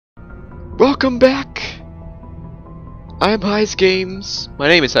Welcome back! I'm Heizgames. My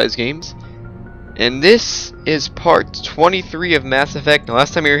name is Heizgames. And this is part 23 of Mass Effect. Now,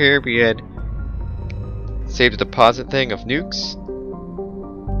 last time we were here, we had saved a deposit thing of nukes.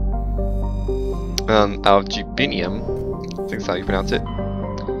 Algibinium. I think that's how you pronounce it.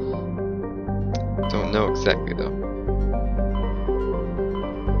 Don't know exactly, though.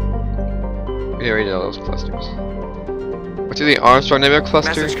 We already did all those clusters. What's the Armstrong Nebula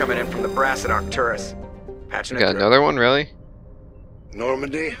cluster? Message coming in from the brass at Arcturus. Patching Got another one, really?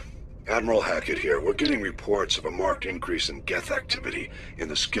 Normandy? Admiral Hackett here. We're getting reports of a marked increase in Geth activity in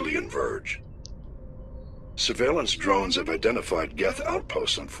the Skyllian Verge. Surveillance drones have identified Geth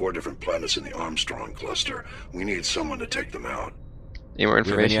outposts on 4 different planets in the Armstrong cluster. We need someone to take them out. Any more Do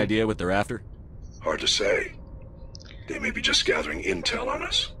you have information? any idea what they're after? Hard to say. They may be just gathering intel on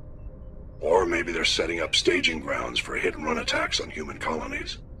us. Or maybe they're setting up staging grounds for hit-and-run attacks on human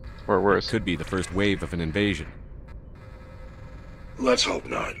colonies. Or worse. Could be the first wave of an invasion. Let's hope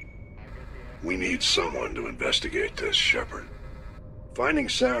not. We need someone to investigate this, Shepard. Finding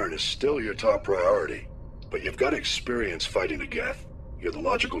Saren is still your top priority, but you've got experience fighting the Geth. You're the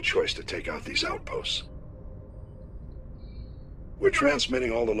logical choice to take out these outposts. We're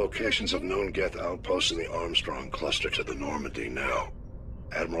transmitting all the locations of known Geth outposts in the Armstrong cluster to the Normandy now.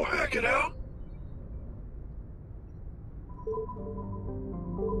 Admiral Hackett out.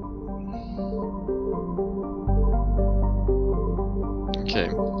 Okay.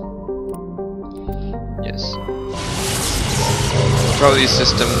 Yes. Probably these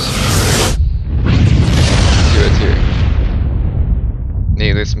systems. See what's here.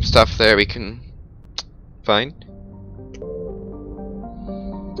 Maybe there's some stuff there we can find.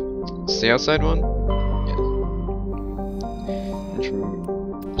 It's the outside one? Yeah.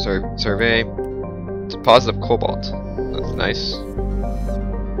 Survey. Deposit of cobalt. That's nice.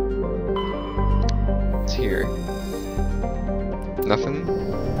 It's here. Nothing?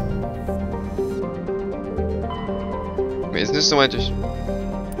 Wait, isn't this the one I just...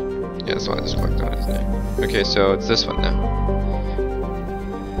 Yeah, that's the one I just clicked on, isn't it? Okay, so it's this one now.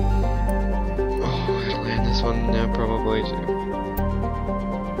 Oh, I gotta land this one now, probably, too.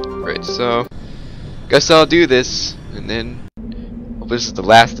 Right, so... Guess I'll do this, and then... Well, this is the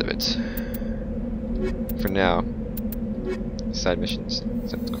last of it. For now. Side missions.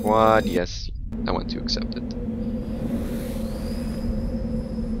 Accept quad, yes. I want to accept it.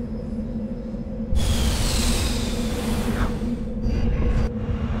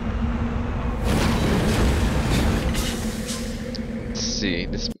 Let's see,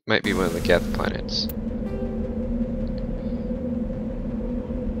 this might be one of the Geth planets.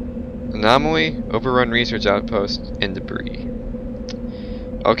 Anomaly, overrun research outpost, and debris.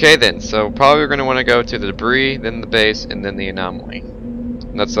 Okay then, so probably we're going to want to go to the debris, then the base, and then the anomaly.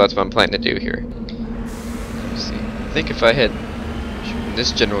 And that's what I'm planning to do here. Let's see. I think if I head in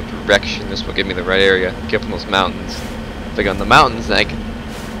this general direction, this will give me the right area. Get from those mountains. If I go in the mountains, then I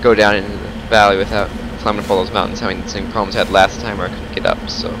can go down into the valley without climbing up all those mountains, having the same problems I had last time where I couldn't get up,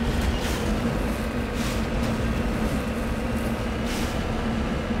 so...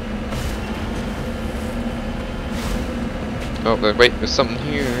 Oh, but wait, there's something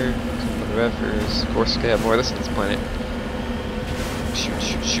here. Some other efforts. Of course, we have more of this on this planet. Shoot,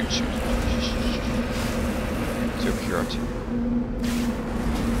 shoot, shoot, shoot. It's over here, aren't you?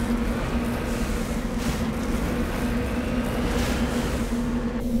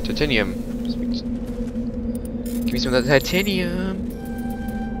 Titanium. Sweet. Give me some of that titanium.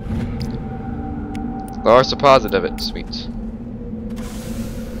 Large deposit of it. Sweet.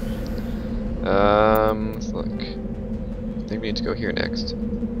 Let's look. I think we need to go here next.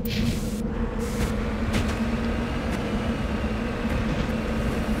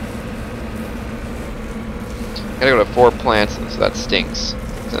 Gotta go to 4 plants, so that stinks.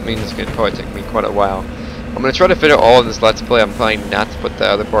 So that means it's gonna probably take me quite a while. I'm gonna try to fit it all in this Let's Play. I'm planning not to put the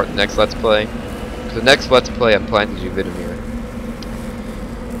other part in the next Let's Play. For the next Let's Play, I'm planning to do Vidimir.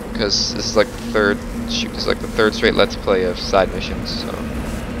 Because this is like the third, shoot, this is like the 3rd straight Let's Play of side missions, so.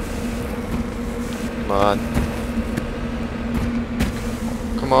 Come on.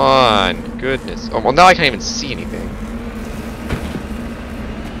 Come on, goodness. Oh, well now I can't even see anything.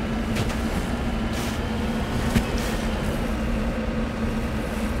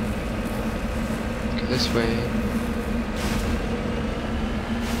 Go this way.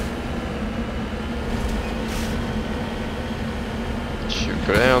 Shoot,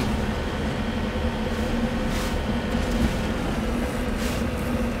 go down.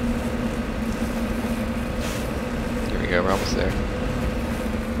 Here we go, we're almost there.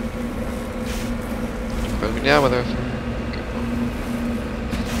 Now with our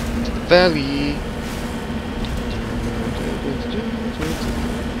valley.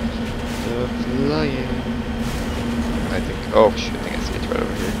 The flying. I think. Oh shit! I think I see it right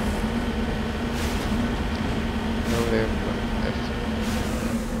over here. No, there.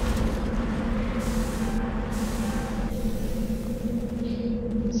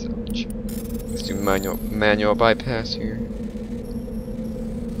 So let's do manual bypass here.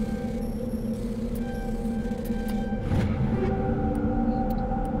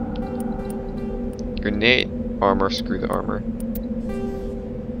 Grenade armor. Screw the armor.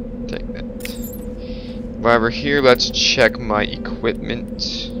 Take that. While we're here, let's check my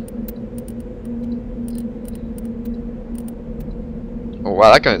equipment. Oh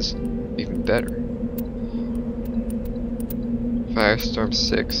wow, that gun's even better. Firestorm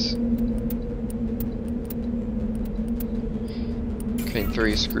 6. Crane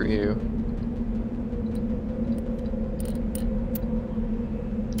 3, screw you.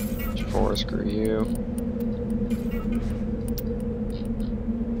 Four, screw you.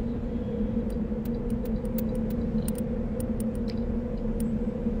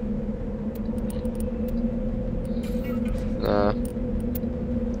 Nah.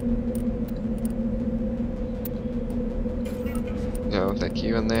 No, thank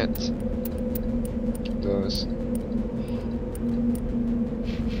you on that. Keep those.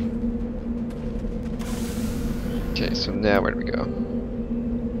 Okay, so now where do we go?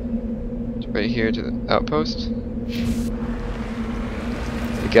 Right here to the outpost.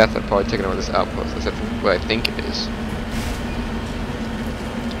 The Geth are probably taking over this outpost. That's what I think it is.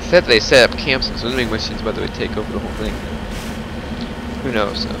 It said they set up camps, so it doesn't make much sense whether they take over the whole thing. Who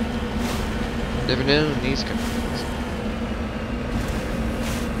knows, though? Never know in these kind of things.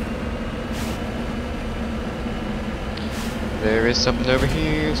 There is something over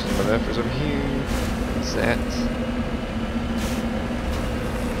here. Some MFers over here. What's that?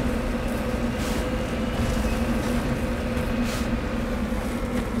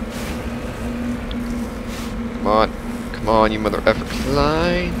 Come on, you mother effer,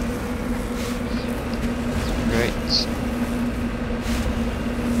 climb. Right.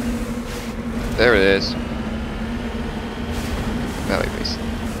 There it is. Valley base.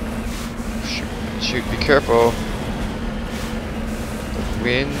 Shoot, shoot, be careful. The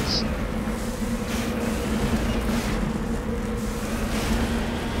winds.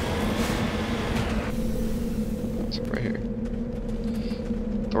 What's up right here?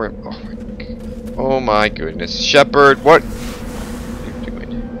 Oh my goodness. Shepard, what are you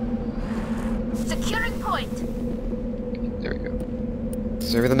doing? Securing point. There we go.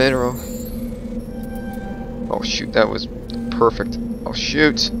 Serve the mineral. Oh shoot, that was perfect. Oh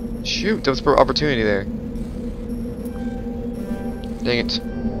shoot! Shoot, that was an opportunity there. Dang it.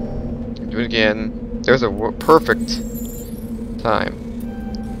 Do it again. There's a perfect time.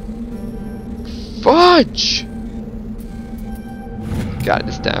 Fudge! Got it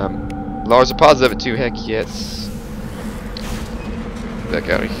this time. Large deposit of it too, heck yes. Back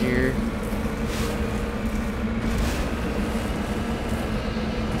out of here.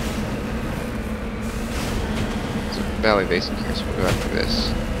 There's a valley base in here, so we'll go after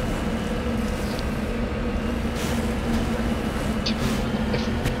this.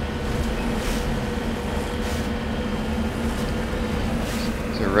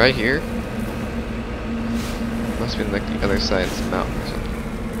 Is it right here? Must be like the other side of this mountain or something.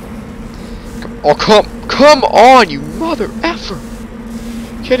 Oh, come on, you mother effer!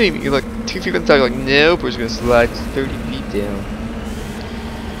 Kidding me? You're like 2 feet inside. You're like, nope, we're just gonna slide 30 feet down.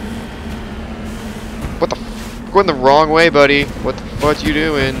 What the? We're going the wrong way, buddy. What the fuck you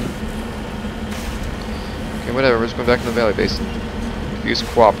doing? Okay, whatever. We're just going back to the valley base. Refuse to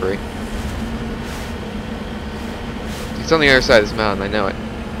cooperate. He's on the other side of this mountain. I know it.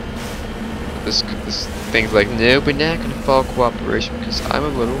 This thing's like, nope, we're not gonna follow cooperation because I'm a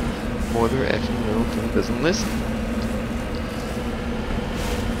little mother effing little thing doesn't listen.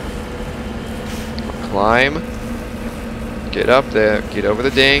 Climb. Get up there. Get over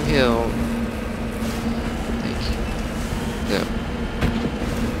the dang hill. Thank you.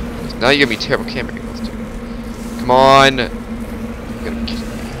 No. Now you're gonna be terrible camera angles, dude. Come on. You're gonna be kidding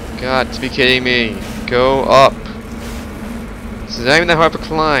me. God, to be kidding me. Go up. This is not even that hard to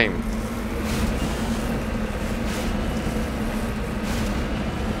climb.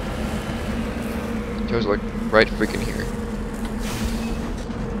 Joe's like right freaking here.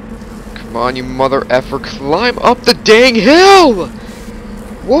 Come on, you mother effer, climb up the dang hill!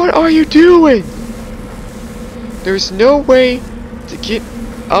 What are you doing? There's no way to get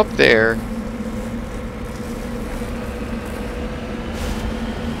up there.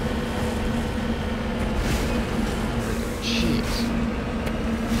 Jeez.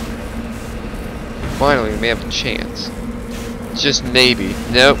 Finally, we may have a chance. Just maybe.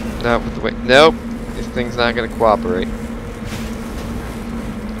 Nope. Not with the way. Nope. This thing's not gonna cooperate.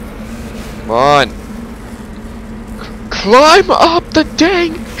 Come on. Climb up the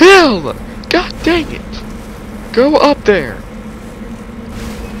dang hill! God dang it! Go up there!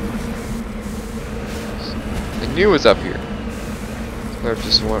 I knew it was up here. I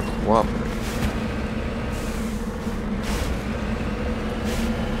just want to cooperate.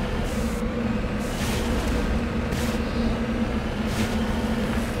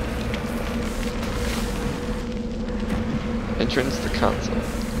 Entrance to console.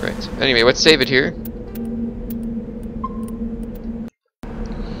 Right. Anyway, let's save it here.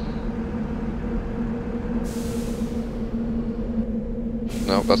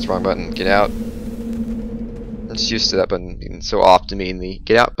 No, that's the wrong button. Get out. I'm just used to that button being so often being the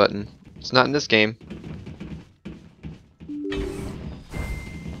get out button. It's not in this game.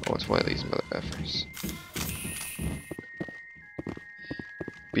 Oh, it's one of these mother effers.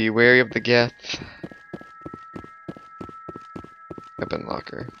 Be wary of the Geth. Weapon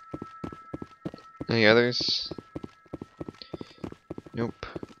locker. Any others? Nope.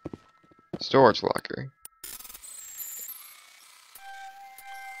 Storage locker.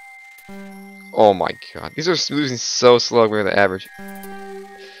 Oh my god. These are losing so slow compared to the average.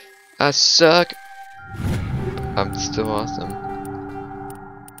 I suck. I'm still awesome.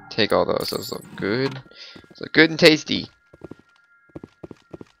 Take all those. Those look good. Those look good and tasty.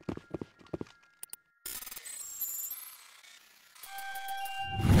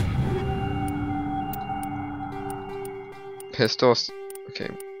 Pistols. Okay.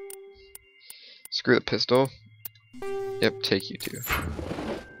 Screw the pistol. Yep, take you two.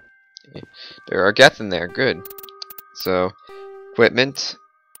 Okay. There are Geth in there. Good. So, equipment.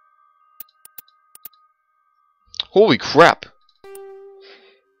 Holy crap!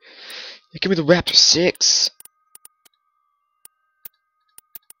 Give me the Raptor 6.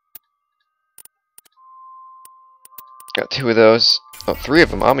 Got 2 of those. Oh, 3 of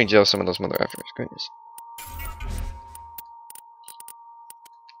them. I'll jail some of those mother effers. Goodness.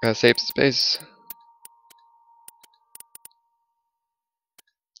 Gotta save space.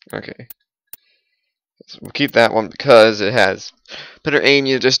 Okay. So we'll keep that one because it has better aim,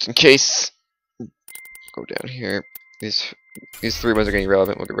 just in case. Go down here. These 3 ones are getting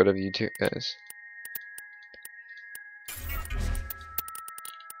relevant. We'll get rid of you two guys.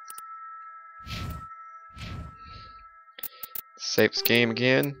 Save this game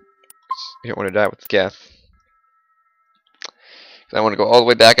again. You don't want to die with Geth. I want to go all the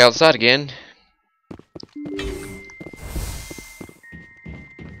way back outside again.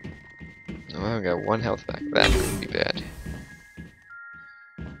 Oh, I got 1 health back. That could be bad.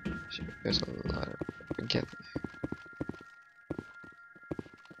 There's a lot of Geth.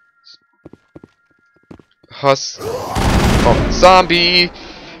 Husk. Oh, zombie!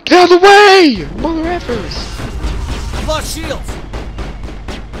 Get out of the way! Mother effers! I've lost shields!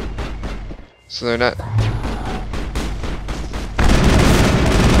 So they're not.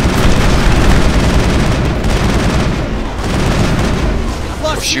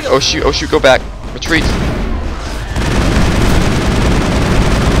 Oh shoot, oh shoot, oh shoot, go back. Retreat.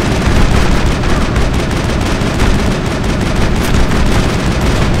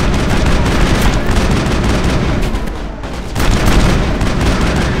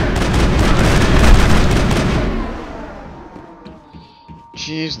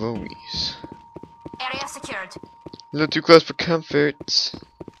 Jeez Louise. Area secured. A little too close for comfort.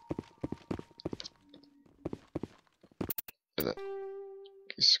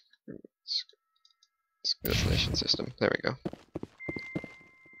 Destination system. There we go.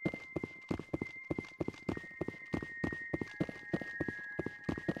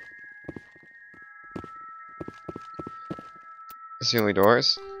 Is the only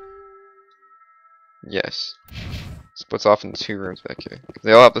doors? Yes. Splits off into 2 rooms back here.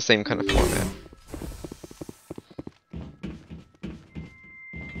 They all have the same kind of format.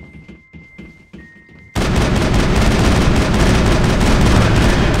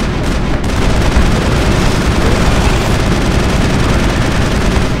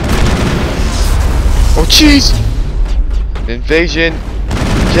 Oh jeez! Invasion!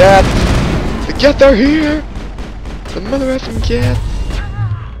 Geth! The Geth are here! The mother effing Geth!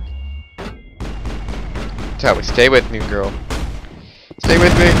 Tally, stay with me, girl. Stay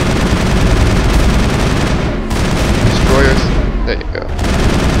with me! Destroyers. There you go.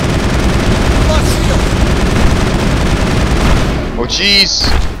 Oh jeez!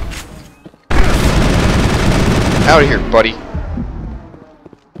 Out of here, buddy.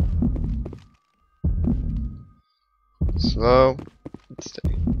 Slow and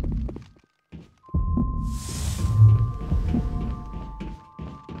steady.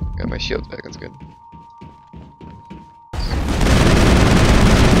 shield's back, that's good.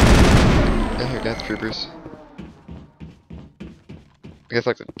 I hear Geth troopers. I guess I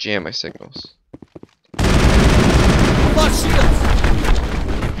like to jam my signals. Lost shields!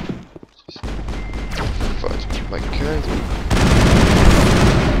 Fudge, my god.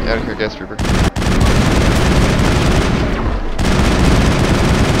 Get out of here, Geth trooper.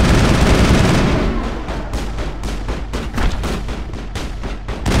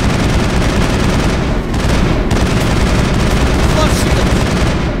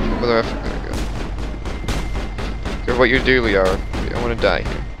 There we go. Go what you do, Liara. I don't want to die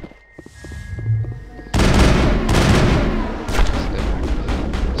here.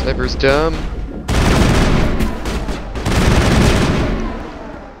 Sniper's dumb.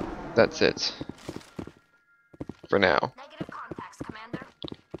 That's it. For now. Negative contacts, Commander.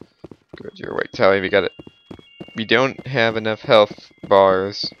 Good, you're right, Tally. We got it. We don't have enough health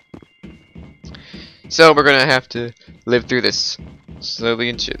bars. So we're gonna have to live through this. Slowly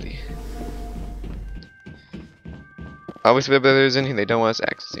and chilly. Obviously, if there's anything, they don't want us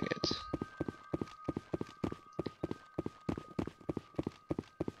accessing it.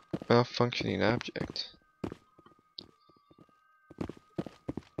 Malfunctioning object.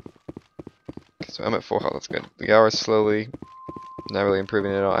 Okay, so I'm at full health, that's good. The hour is slowly, not really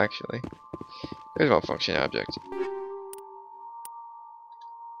improving at all, actually. There's a malfunctioning object.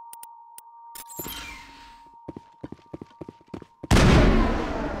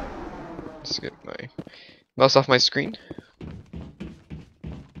 Let's get my mouse off my screen.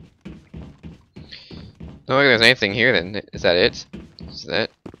 No way there's anything here then. Is that it? Is that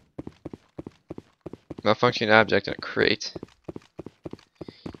malfunctioning object in a crate?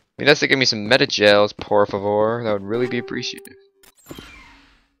 Unless they give me some meta gels, por favor, that would really be appreciated.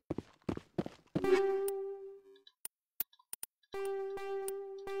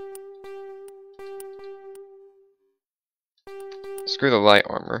 Screw the light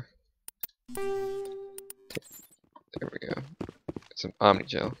armor. There we go. Some Omni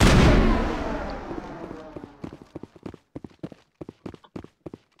gel.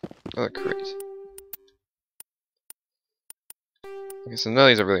 Another crate. Okay, so none of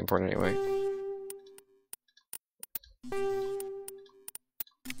these are really important anyway.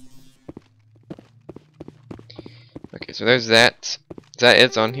 Okay, so there's that. Is that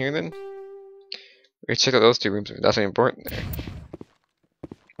it's on here then? We check out those two rooms. There's nothing important there.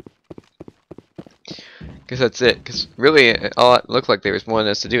 Guess that's it. Because really, all it looked like they was wanting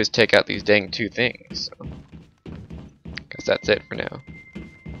us to do is take out these dang two things. So, guess that's it for now.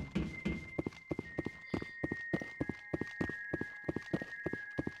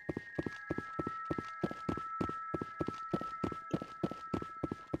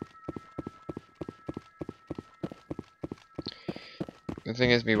 The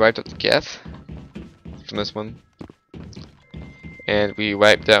thing is, we wiped out the Geth from this one, and we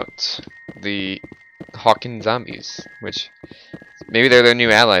wiped out the Hawking zombies, which maybe they're their new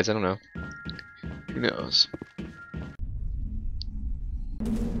allies. I don't know. Who knows?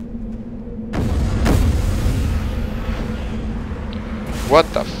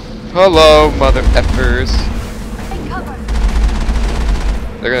 What the? Hello, mother effers! Take cover.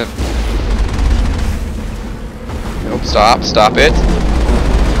 They're gonna. Nope. Stop! Stop it!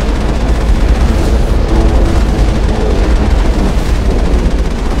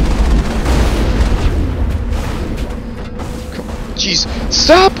 Jeez,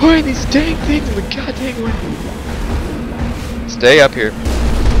 stop putting these dang things in the goddamn way. Stay up here.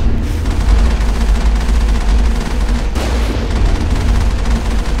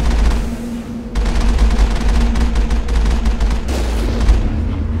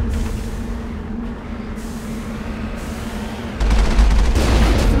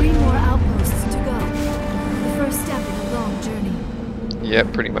 Three more outposts to go. The first step in a long journey.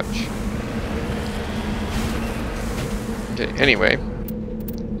 Yep, pretty much. Okay, anyway,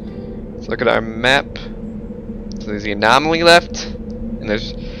 let's look at our map. So there's the anomaly left, and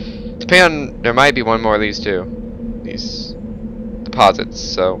there's, depending on, there might be one more of these too, these deposits,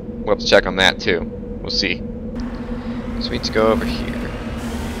 so we'll have to check on that too. We'll see. So we need to go over here.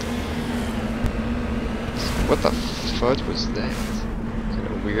 What the fudge was that? Kind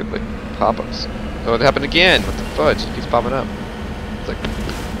of weird, like, pop-ups. Oh, it happened again! What the fudge? It keeps popping up. It's like,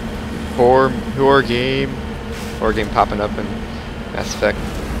 horror game popping up in Mass Effect.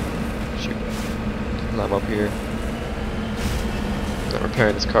 Shoot. I'm up here. Not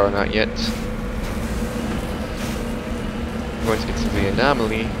repairing this car, not yet. I'm going to get to the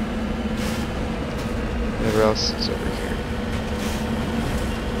anomaly. Whatever else is over here.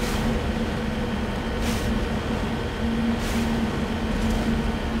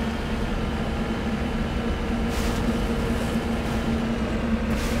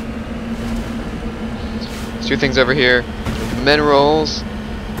 two things over here. Minerals.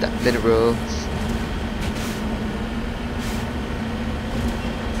 That minerals.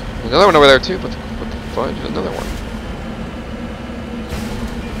 Another one over there too. What the fudge? Another one.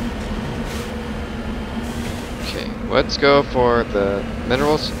 Okay, let's go for the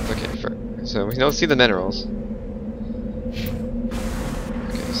minerals. Okay, so we don't see the minerals.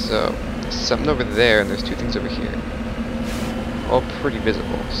 Okay, so there's something over there, and there's two things over here. All pretty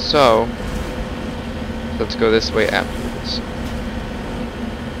visible. So let's go this way afterwards.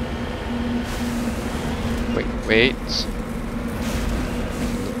 Wait.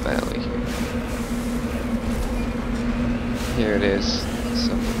 The valley here. Here it is.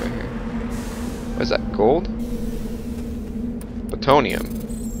 Something right here. What is that? Gold? Plutonium.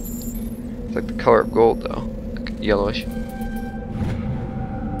 It's like the color of gold though. Like yellowish.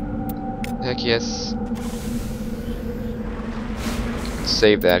 Heck yes.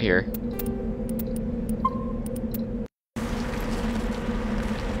 Save that here.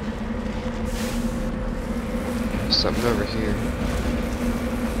 Something over here.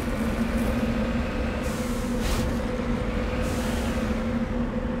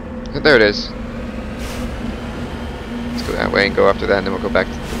 There it is. Let's go that way and go after that, and then we'll go back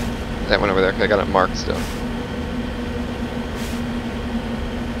to that one over there, because I got it marked still.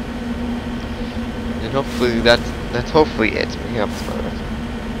 And hopefully that's hopefully it. We have this mother.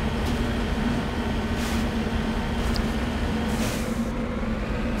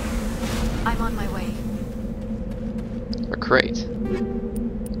 I'm on my way. A crate.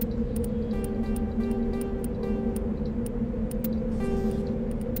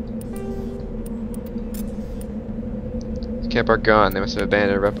 Camp are gone. They must have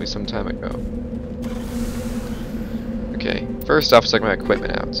abandoned it roughly some time ago. Okay, first off, check my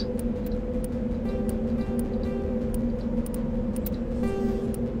equipment out.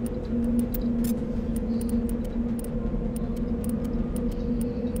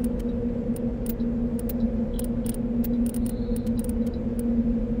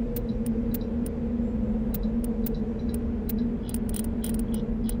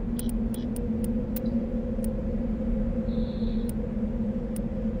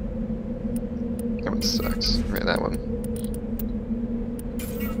 That one sucks. Right, that one.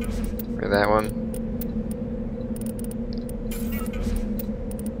 Right, that one.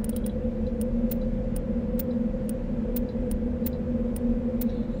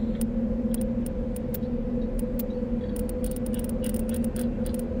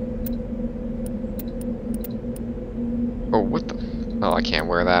 Oh, what the? Oh, I can't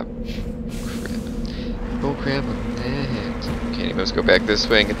wear that. Crap. Oh crap! What the heck? Okay, anyway, let's go back this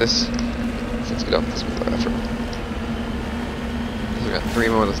way and get this. Let's get off this without effort. We got 3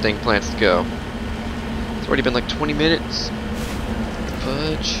 more of those dang plants to go. It's already been like 20 minutes.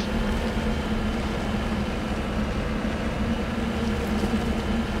 Fudge.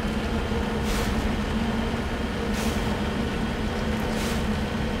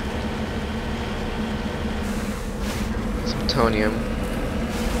 Some plutonium.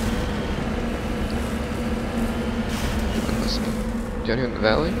 Down here in the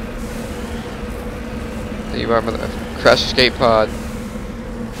valley? There you are, mother. Crash escape pod.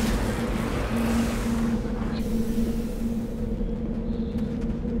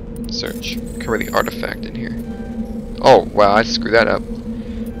 Search. Cover the artifact in here. Oh, wow, I screwed that up.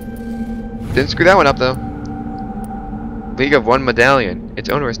 Didn't screw that one up, though. League of One Medallion. Its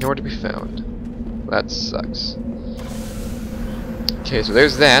owner is nowhere to be found. That sucks. Okay, so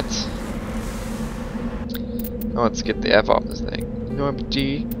there's that. Oh, let's get the F off this thing. No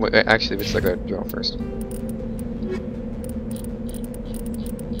empty. Wait, actually, let's look at draw first.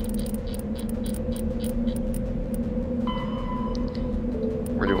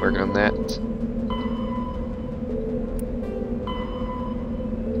 We're working on that.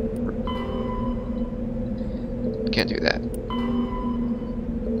 Can't do that.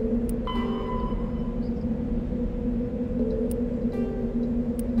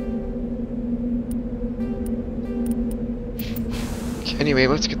 Anyway,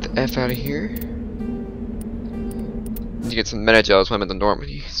 let's get the F out of here. Need to get some meta-gels when I'm in the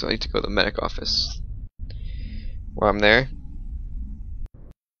Normandy, so I need to go to the medic office. While I'm there.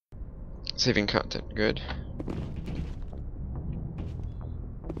 Saving content, good.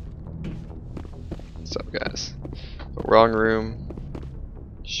 What's up, guys? Oh, wrong room.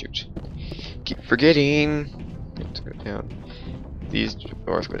 Shoot. Keep forgetting. Need to go down. These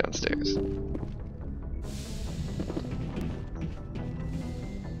doors go downstairs.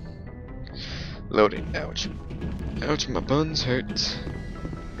 Loading. Ouch. Ouch, my buns hurt.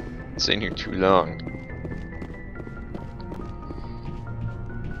 Sitting here too long.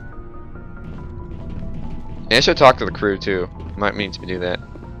 And I should talk to the crew too. Might mean to do that.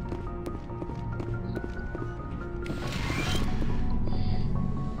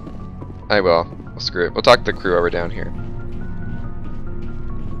 I will. Well, screw it. We'll talk to the crew over down here.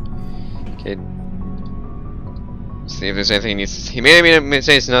 Okay. See if there's anything he needs to see. He may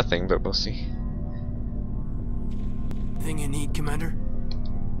say it's nothing, but we'll see. Anything you need, Commander?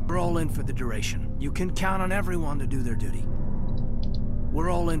 We're all in for the duration. You can count on everyone to do their duty. We're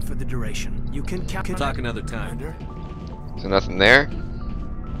all in for the duration. You can count. Talk another time. Commander. So nothing there.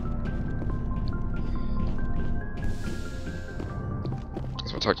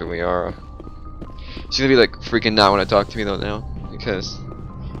 So we'll talk to Liara. She's gonna be like freaking out when I talk to me though now, because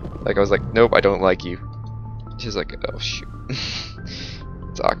like I was like, nope, I don't like you. She's like, oh shoot.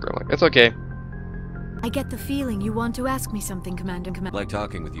 It's awkward. I'm like, it's okay. I get the feeling you want to ask me something, Commander. I like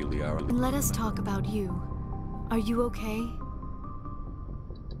talking with you, Liara. And let us talk about you. Are you okay?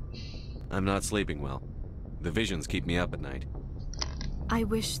 I'm not sleeping well. The visions keep me up at night. I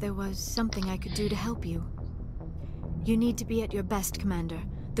wish there was something I could do to help you. You need to be at your best, Commander.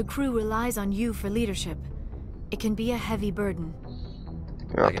 The crew relies on you for leadership. It can be a heavy burden.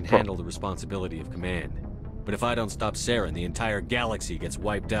 I can handle the responsibility of command. But if I don't stop Saren, the entire galaxy gets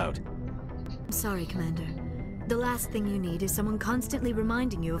wiped out. I'm sorry, Commander. The last thing you need is someone constantly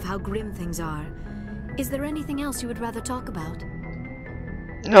reminding you of how grim things are. Is there anything else you would rather talk about?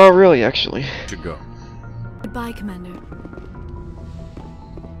 No, really, actually. To go. Goodbye, Commander.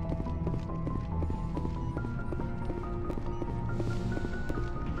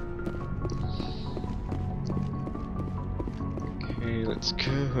 Okay, let's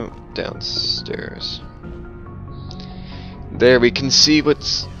go downstairs. There we can see what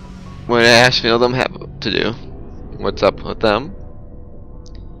Ashfield them have to do. What's up with them?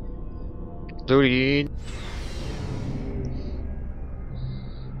 Loading.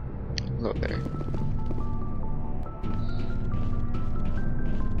 Hello there.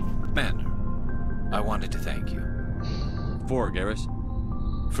 Commander, I wanted to thank you. For Garrus?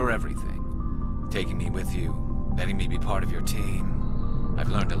 For everything. Taking me with you, letting me be part of your team. I've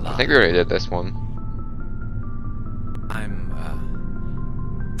learned a lot. I think we already did this one.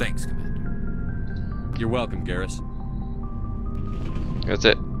 Thanks, Commander. You're welcome, Garrus. That's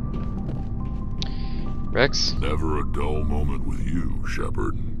it. Rex? Never a dull moment with you,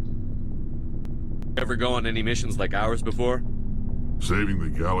 Shepard. Ever go on any missions like ours before? Saving the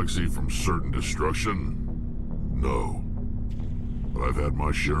galaxy from certain destruction? No. But I've had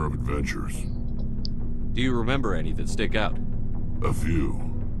my share of adventures. Do you remember any that stick out? A few.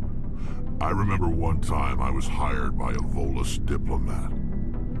 I remember one time I was hired by a Volus diplomat.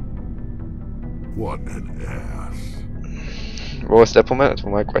 What an ass. What's diplomat? That's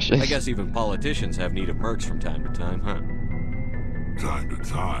one of my questions. I guess even politicians have need of mercs from time to time, huh? Time to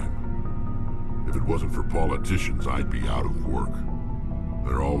time. If it wasn't for politicians, I'd be out of work.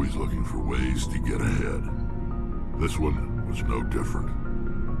 They're always looking for ways to get ahead. This one was no different.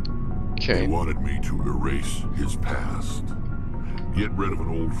 Okay. He wanted me to erase his past. Get rid of an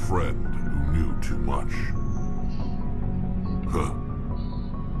old friend who knew too much. Huh.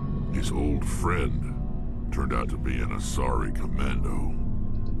 His old friend turned out to be an Asari commando.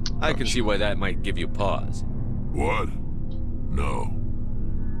 I can see why that might give you pause. What? No.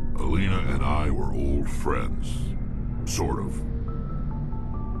 Alina and I were old friends. Sort of.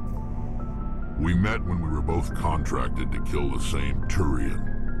 We met when we were both contracted to kill the same Turian.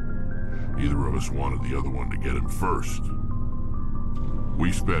 Neither of us wanted the other one to get him first.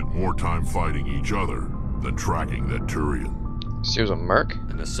 We spent more time fighting each other than tracking that Turian. She was a merc?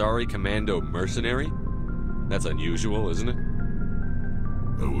 An Asari commando mercenary? That's unusual, isn't it?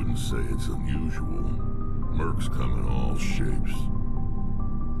 I wouldn't say it's unusual. Mercs come in all shapes.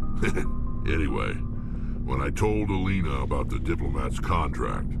 Anyway, when I told Alina about the diplomat's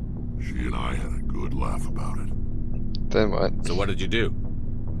contract, she and I had a good laugh about it. Then what? So what did you do?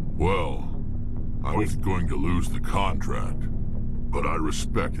 Well, I was going to lose the contract, but I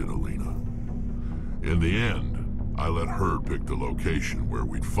respected Alina. In the end, I let her pick the location where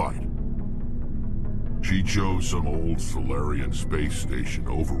we'd fight. She chose some old Solarian space station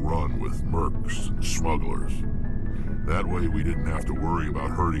overrun with mercs and smugglers. That way we didn't have to worry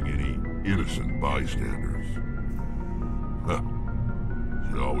about hurting any innocent bystanders. Huh.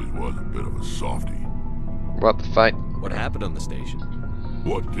 She always was a bit of a softie. About the fight? What happened on the station?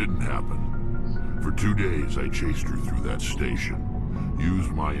 What didn't happen? For 2 days I chased her through that station.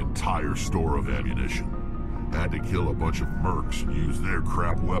 Used my entire store of ammunition. Had to kill a bunch of mercs and use their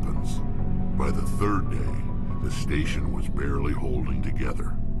crap weapons. By the 3rd day, the station was barely holding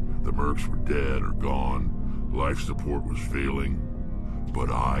together. The mercs were dead or gone. Life support was failing.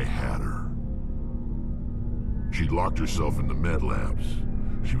 But I had her. She'd locked herself in the med labs.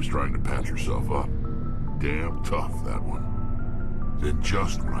 She was trying to patch herself up. Damn tough, that one. Then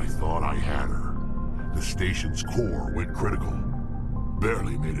just when I thought I had her, the station's core went critical.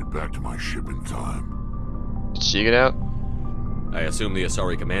 Barely made it back to my ship in time. Did she get out? I assume the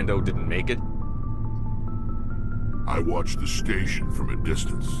Asari Commando didn't make it? I watched the station from a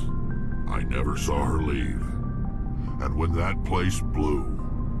distance. I never saw her leave. And when that place blew,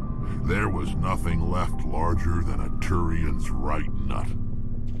 there was nothing left larger than a Turian's right nut.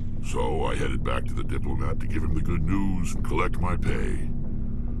 So I headed back to the diplomat to give him the good news and collect my pay.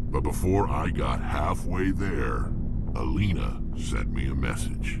 But before I got halfway there, Alina sent me a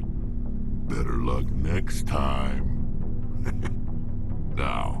message. Better luck next time.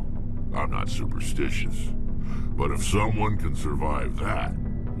 Now, I'm not superstitious, but if someone can survive that,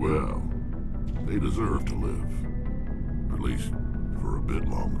 well, they deserve to live. At least for a bit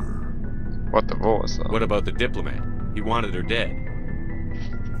longer. What the voice though? What about the diplomat? He wanted her dead.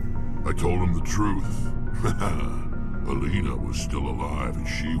 I told him the truth. Alina was still alive and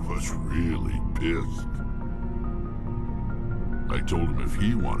she was really pissed. I told him if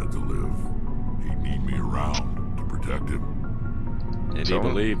he wanted to live, he'd need me around to protect him. And he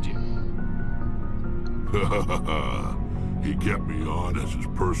believed you. He kept me on as his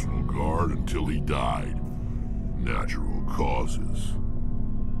personal guard until he died. Natural causes.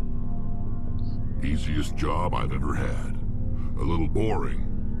 Easiest job I've ever had. A little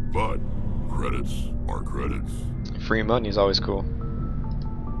boring, but credits are credits. Free money's always cool.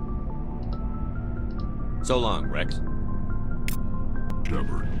 So long, Rex.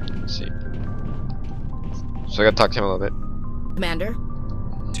 Shepard. Let's see. So I gotta talk to him a little bit. Commander?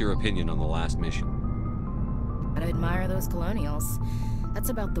 What's your opinion on the last mission? I admire those colonials. That's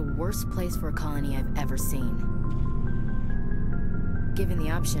about the worst place for a colony I've ever seen. Given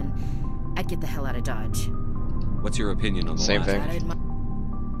the option, I'd get the hell out of Dodge. What's your opinion on the Same last thing.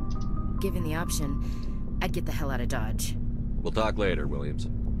 mission? Given the option, I'd get the hell out of Dodge. We'll talk later, Williams.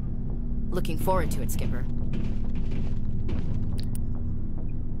 Looking forward to it, Skipper.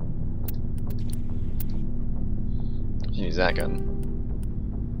 Use that gun.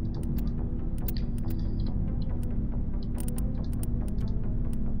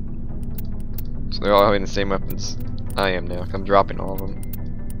 So they're all having the same weapons I am now. I'm dropping all of them.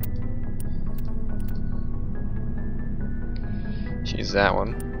 Use that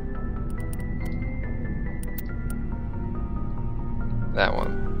one. That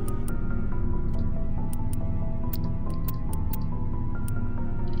one.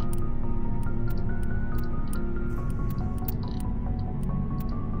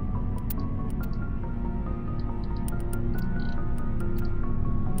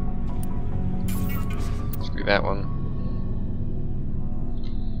 Screw that one.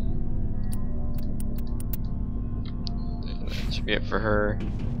 That should be it for her.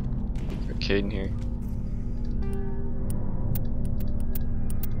 Got Caden here.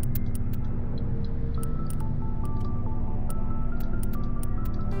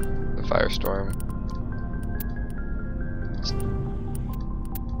 The Firestorm.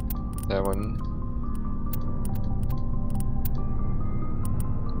 That one.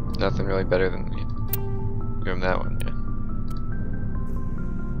 Nothing really better than give him that one, yeah.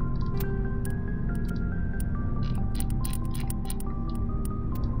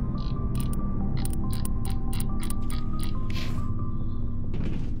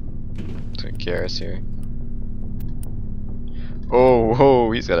 Let's get Garrus here. Oh,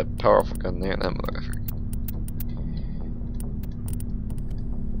 whoa, he's got a powerful gun there, that motherfucker.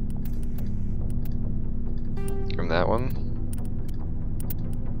 Give him that one.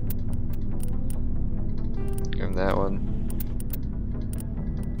 Give him that one.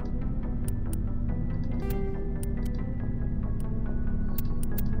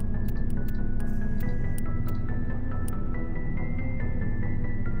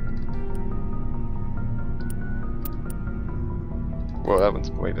 Whoa, that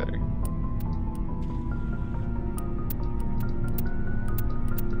one's way better.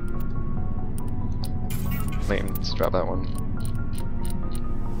 Lame, let's drop that one.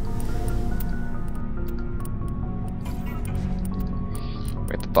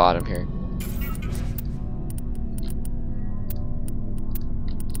 We're at the bottom here.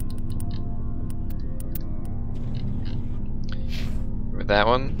 With that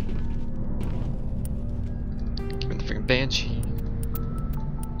one. Give me the freaking Banshee.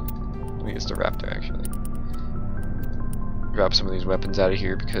 I think it's the Raptor actually. Drop some of these weapons out of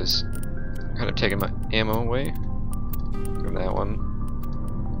here because I'm kind of taking my ammo away. Give him that one.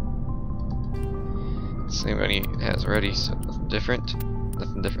 Same one he has already, so nothing different.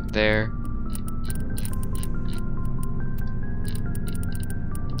 Nothing different there.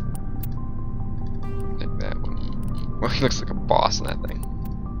 he looks like a boss in that thing.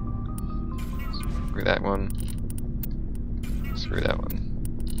 Screw that one. Screw that one.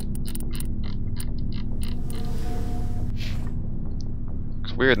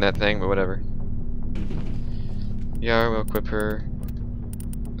 Looks weird in that thing, but whatever. Yeah, we'll equip her.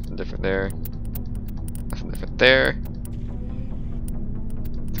 Nothing different there. Nothing different there.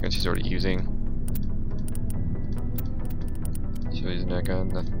 I think she's already using. She's using that gun.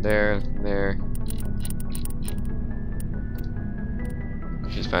 Nothing there. Nothing there.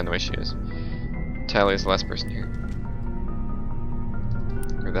 She's fine the way she is. Tally is the last person here.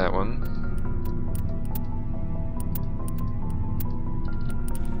 Or that one.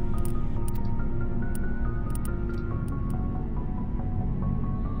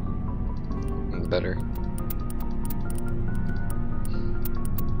 And better.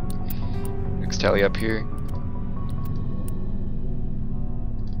 Next Tally up here.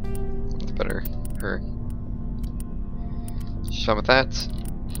 It's better. Her. She's fine with that.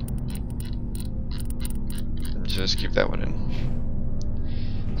 Just keep that one in.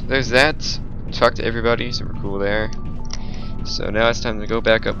 So there's that. Talk to everybody, so we're cool there. So now it's time to go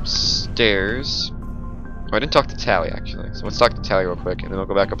back upstairs. Oh, I didn't talk to Tally actually. So let's talk to Tally real quick, and then we'll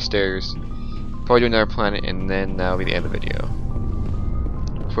go back upstairs. Probably do another planet, and then that'll be the end of the video.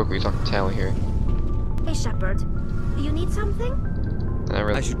 Quickly talk to Tally here. Hey Shepard, you need something? Not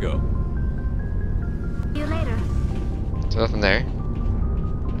really. I should go. See you later. So nothing there.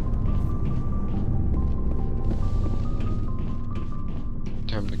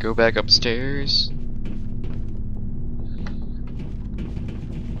 Time to go back upstairs.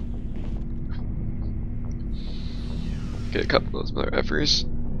 Get a couple of those mother effers.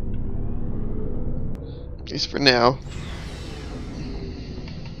 At least for now.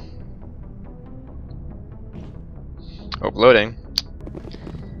 Oh, loading.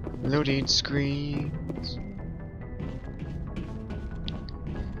 Loading screens.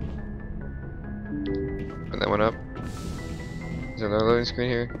 Put that one up. Is there another loading screen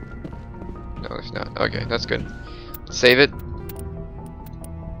here? No, there's not. Okay, that's good. Save it.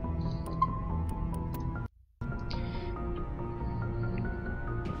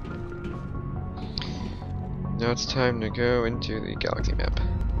 Now it's time to go into the galaxy map.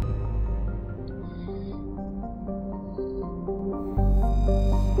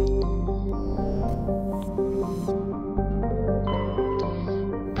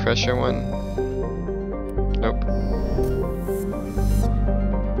 Pressure one. Nope.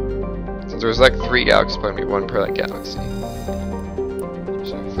 Since there's like 3 galaxies, probably one per like galaxy.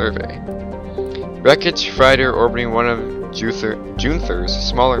 So, survey. Wreckage fighter orbiting one of Junther's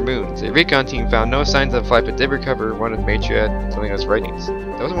smaller moons. A recon team found no signs of flight, but did recover one of Matriad telling us writings.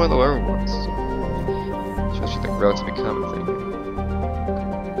 That wasn't one of the lower ones. Shows you the relatively common thing.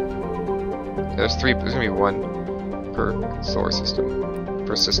 There's 3. There's gonna be 1 per solar system,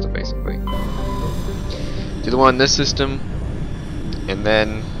 per system basically. Do the one in this system, and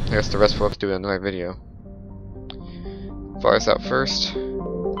then I guess the rest we'll have to do in another video. Fire this out first.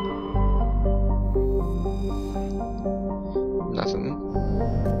 Nothing.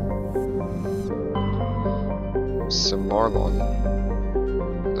 Some Marlon.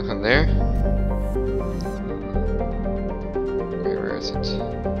 Nothing there. Where is it?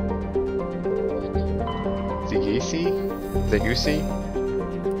 Zigusi?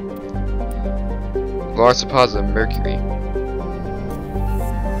 Large deposit of mercury.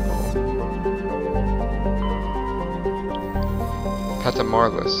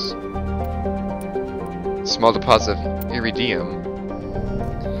 Patamarlis. Small deposit of iridium.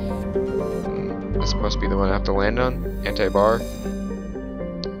 This must be the one I have to land on. Anti-bar.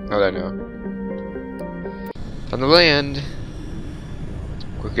 How'd I know? Time to land.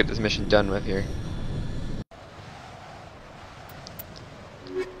 We'll get this mission done with here.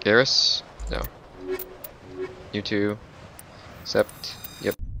 Garrus? No. You two. Accept.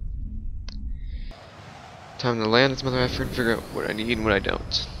 Yep. Time to land this mother effort and figure out what I need and what I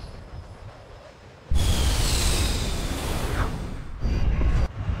don't.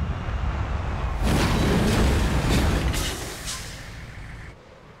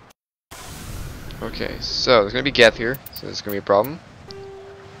 Okay, so there's gonna be Geth here, so there's gonna be a problem.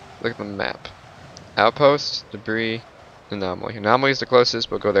 Look at the map. Outpost, debris, anomaly. Anomaly is the closest,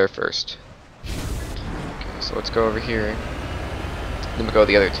 we'll go there first. Okay, so let's go over here. Then we'll go to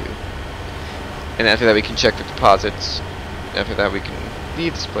the other 2. And after that we can check the deposits. After that we can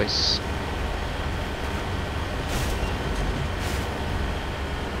leave this place.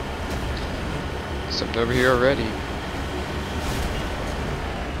 Something over here already.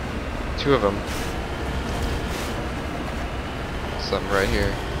 2 of them. Something right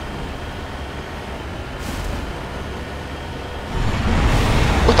here.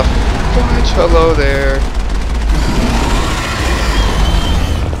 much. Hello there.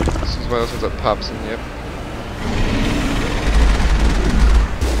 This is one of those ones that pops in, yep.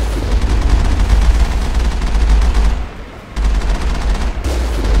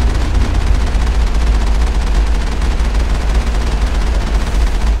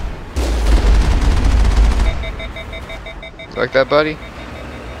 Like that, buddy?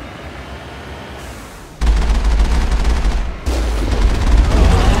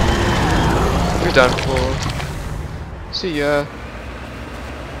 You're done for. See ya.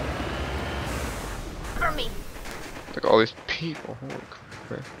 For me. Look at all these people. Holy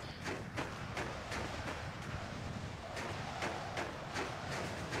crap.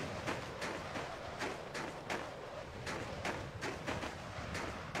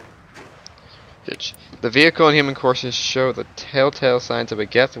 The vehicle and human corpses show the telltale signs of a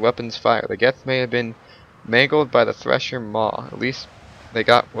Geth weapons fire. The Geth may have been mangled by the Thresher Maw. At least they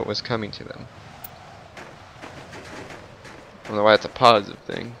got what was coming to them. I don't know why that's a positive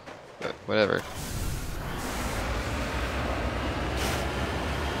thing, but whatever.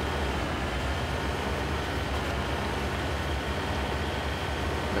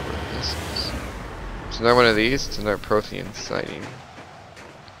 Whatever this is. It's another one of these. It's another Prothean sighting.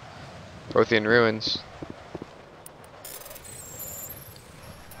 Prothean ruins.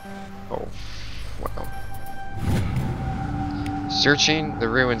 Oh, wow. Searching the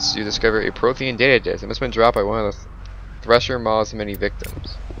ruins to discover a Prothean data disk. It must have been dropped by one of the Thresher Maw's many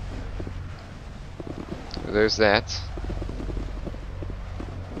victims. So there's that.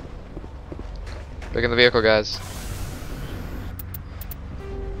 Back in the vehicle, guys.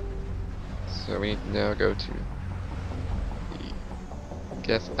 So we need to now go to the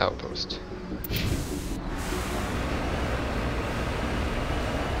Geth Outpost.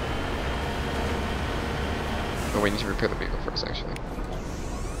 Oh, we need to repair the vehicle first, actually.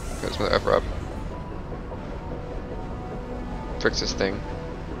 Let's move the F up. Fix this thing.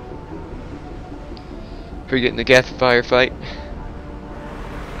 Before we get in the Geth firefight.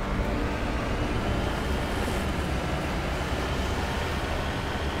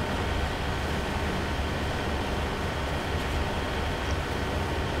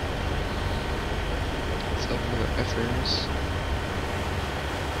 Let's have another Fers.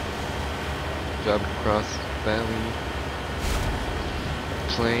 Job across valley.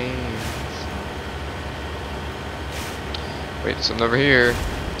 Plains. Wait, something over here.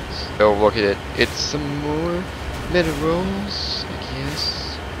 Oh, look at it. It's some more minerals, I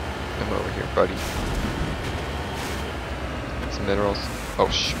guess. Come over here, buddy. Some minerals. Oh,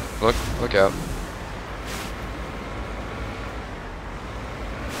 look out.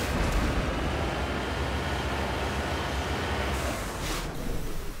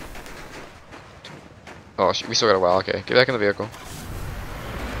 Oh, we still got a while. Okay, get back in the vehicle.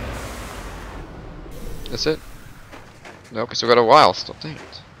 That's it? Nope, we still got a while still. Dang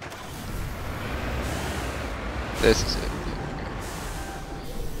it. This is it.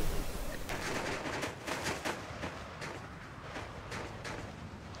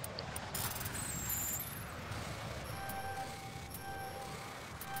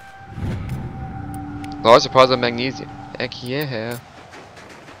 Okay. Large deposit of magnesium. Heck yeah.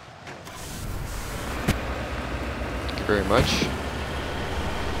 Thank you very much.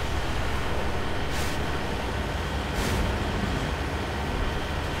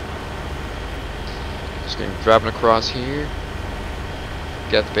 Just getting driving across here.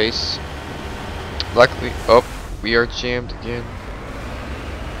 Geth base. Luckily, oh, we are jammed again.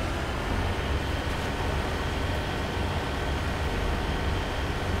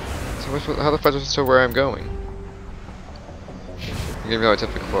 So how the fuck is to where I'm going? I'm getting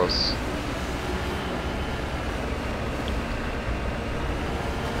relatively close.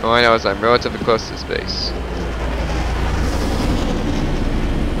 All I know is I'm relatively close to this base.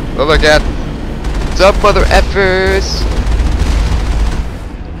 Oh, look at. What's up, mother effers?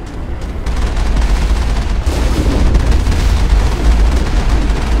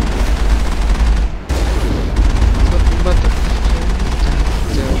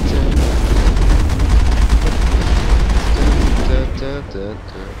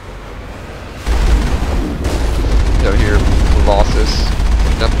 Out here, Colossus.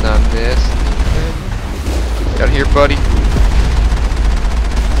 Nothing on this. Out here, buddy.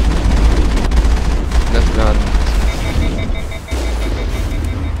 Nothing on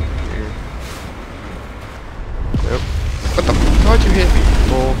here. Nope. What the fuck? How'd you hit me?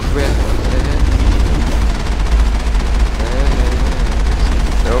 Bull crap.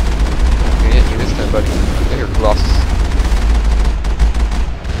 Nope. You hit me this time, buddy. Out here, Colossus.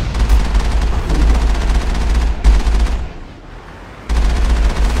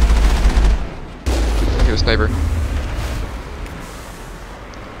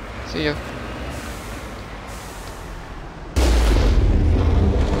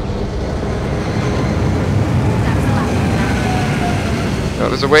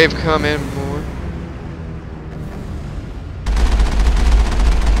 There's a wave coming, boy.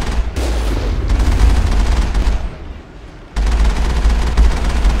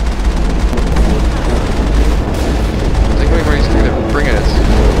 I think where he's gonna bring us.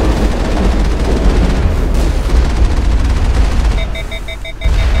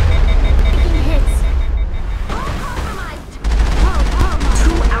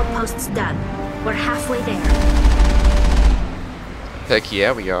 Outposts done. We're halfway there. Heck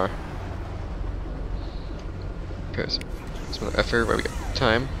yeah, we are. Okay, so some other effort. Where we got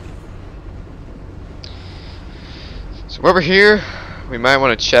time. So over here, we might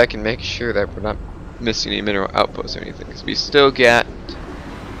want to check and make sure that we're not missing any mineral outposts or anything. Because we still got.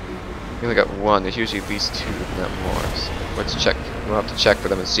 We only got one. There's usually at least two, if not more. So let's check. We'll have to check for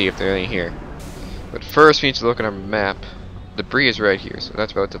them and see if they're any here. But first, we need to look at our map. Debris is right here, so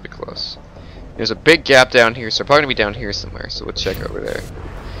that's relatively close. There's a big gap down here, so probably gonna be down here somewhere. So we'll check over there.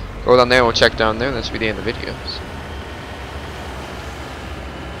 Go down there, and we'll check down there, and that should be the end of the video. So.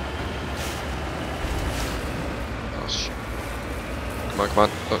 Oh shit! Come on, come on!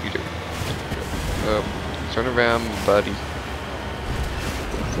 Oh, you do. Turn around, buddy.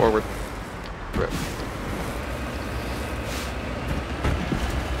 Forward. Right.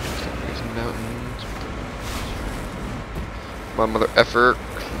 There's mountains. Come on, mother effer.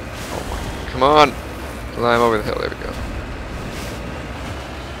 Oh my. Come on! Climb over the hill. There we go.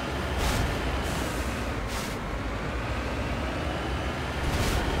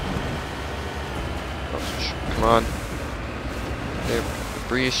 Oh, come on. There.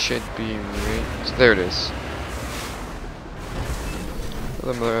 Debris should be right. There it is.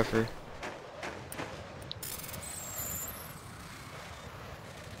 Hello, mother effer.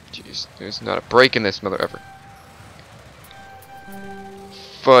 Jeez, there's not a break in this, mother effer.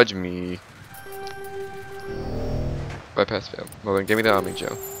 Fudge me. Bypass failed. Well then, give me the Omni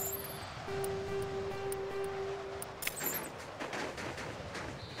Gel.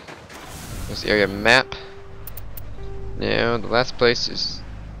 There's the area map. Now, the last place is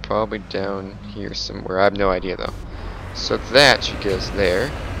probably down here somewhere. I have no idea though. So that should get us there.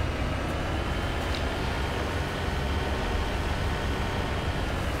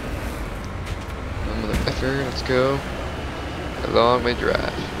 Mother effer, let's go. A long way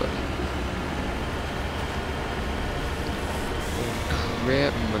drive, but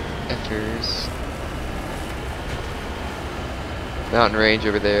crap, mother effers. Mountain range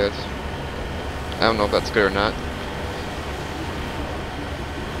over there. I don't know if that's good or not.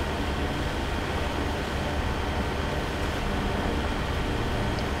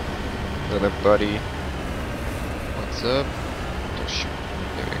 Another buddy. What's up? Oh shoot.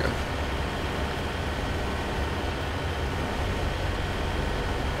 There we go.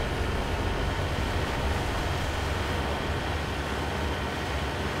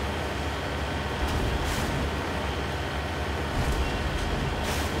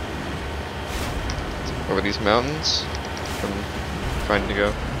 Over these mountains. I'm trying to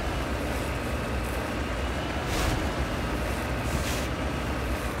go.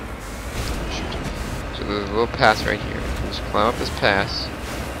 So there's a little pass right here. Just climb up this pass.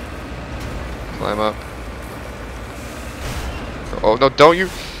 Climb up. Oh no! Don't you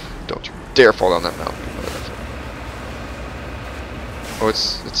dare fall down that mountain. Oh,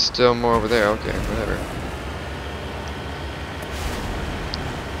 it's still more over there. Okay, whatever.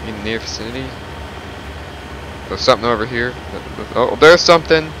 In near vicinity. There's something over here. Oh, there's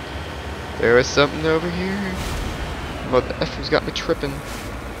something. There is something over here. Mother effer's got me tripping.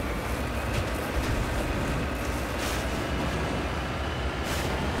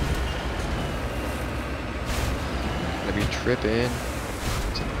 Gonna be tripping.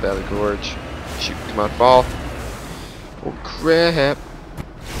 It's in the Valley Gorge. Shoot, come on, fall. Oh crap.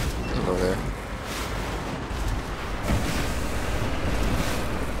 Don't go there.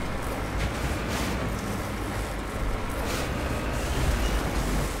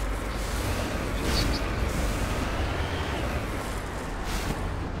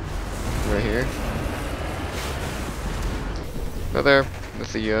 Right here. Oh, there.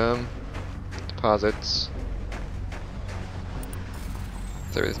 That's the deposits.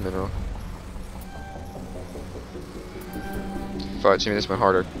 There is mineral. Fudge, maybe this went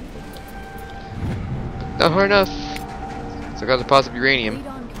harder. Not hard enough. So I got a deposit of uranium.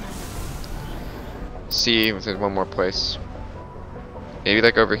 See if there's one more place. Maybe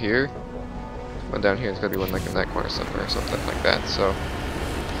like over here. One down here. There's gotta be one like in that corner somewhere or something like that. So.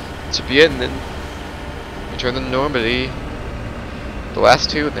 To be in, then return to Normandy. The last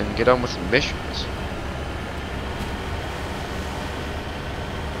two, and then get on with the missions.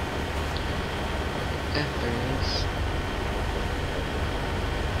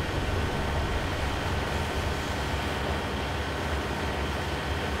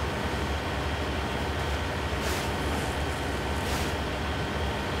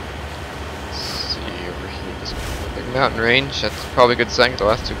 Mountain range, that's probably a good sign. The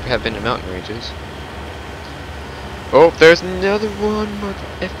last two have been in mountain ranges. Oh, there's another one, mother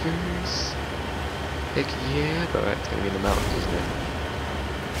effers. Heck yeah, but it's gonna be in the mountains, isn't it?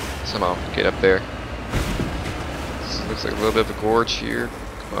 Somehow get up there. This looks like a little bit of a gorge here.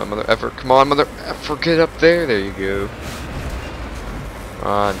 Come on, mother effer. Come on, mother effer. Get up there. There you go. Come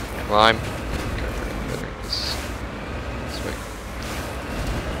on, climb. This way.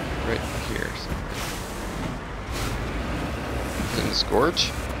 Right here. It's in this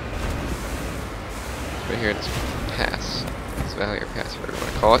gorge. Right here in this pass. This valley or pass, whatever you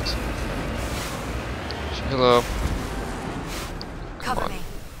want to call it. Hello. Cover me.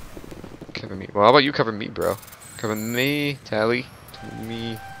 Cover me. Well, how about you cover me, bro? Cover me, Tally. Cover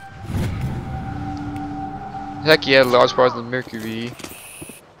me. Heck yeah, large parts of Mercury.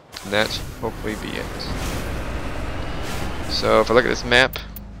 And that should hopefully be it. So, if I look at this map,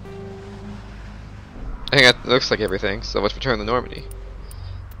 I think that looks like everything. So let's return to Normandy.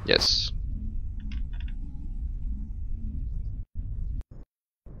 Yes.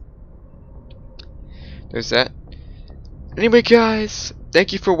 There's that. Anyway, guys,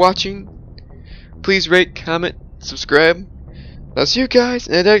 thank you for watching. Please rate, comment, subscribe. I'll see you guys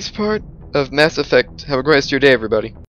in the next part of Mass Effect. Have a great rest of your day, everybody.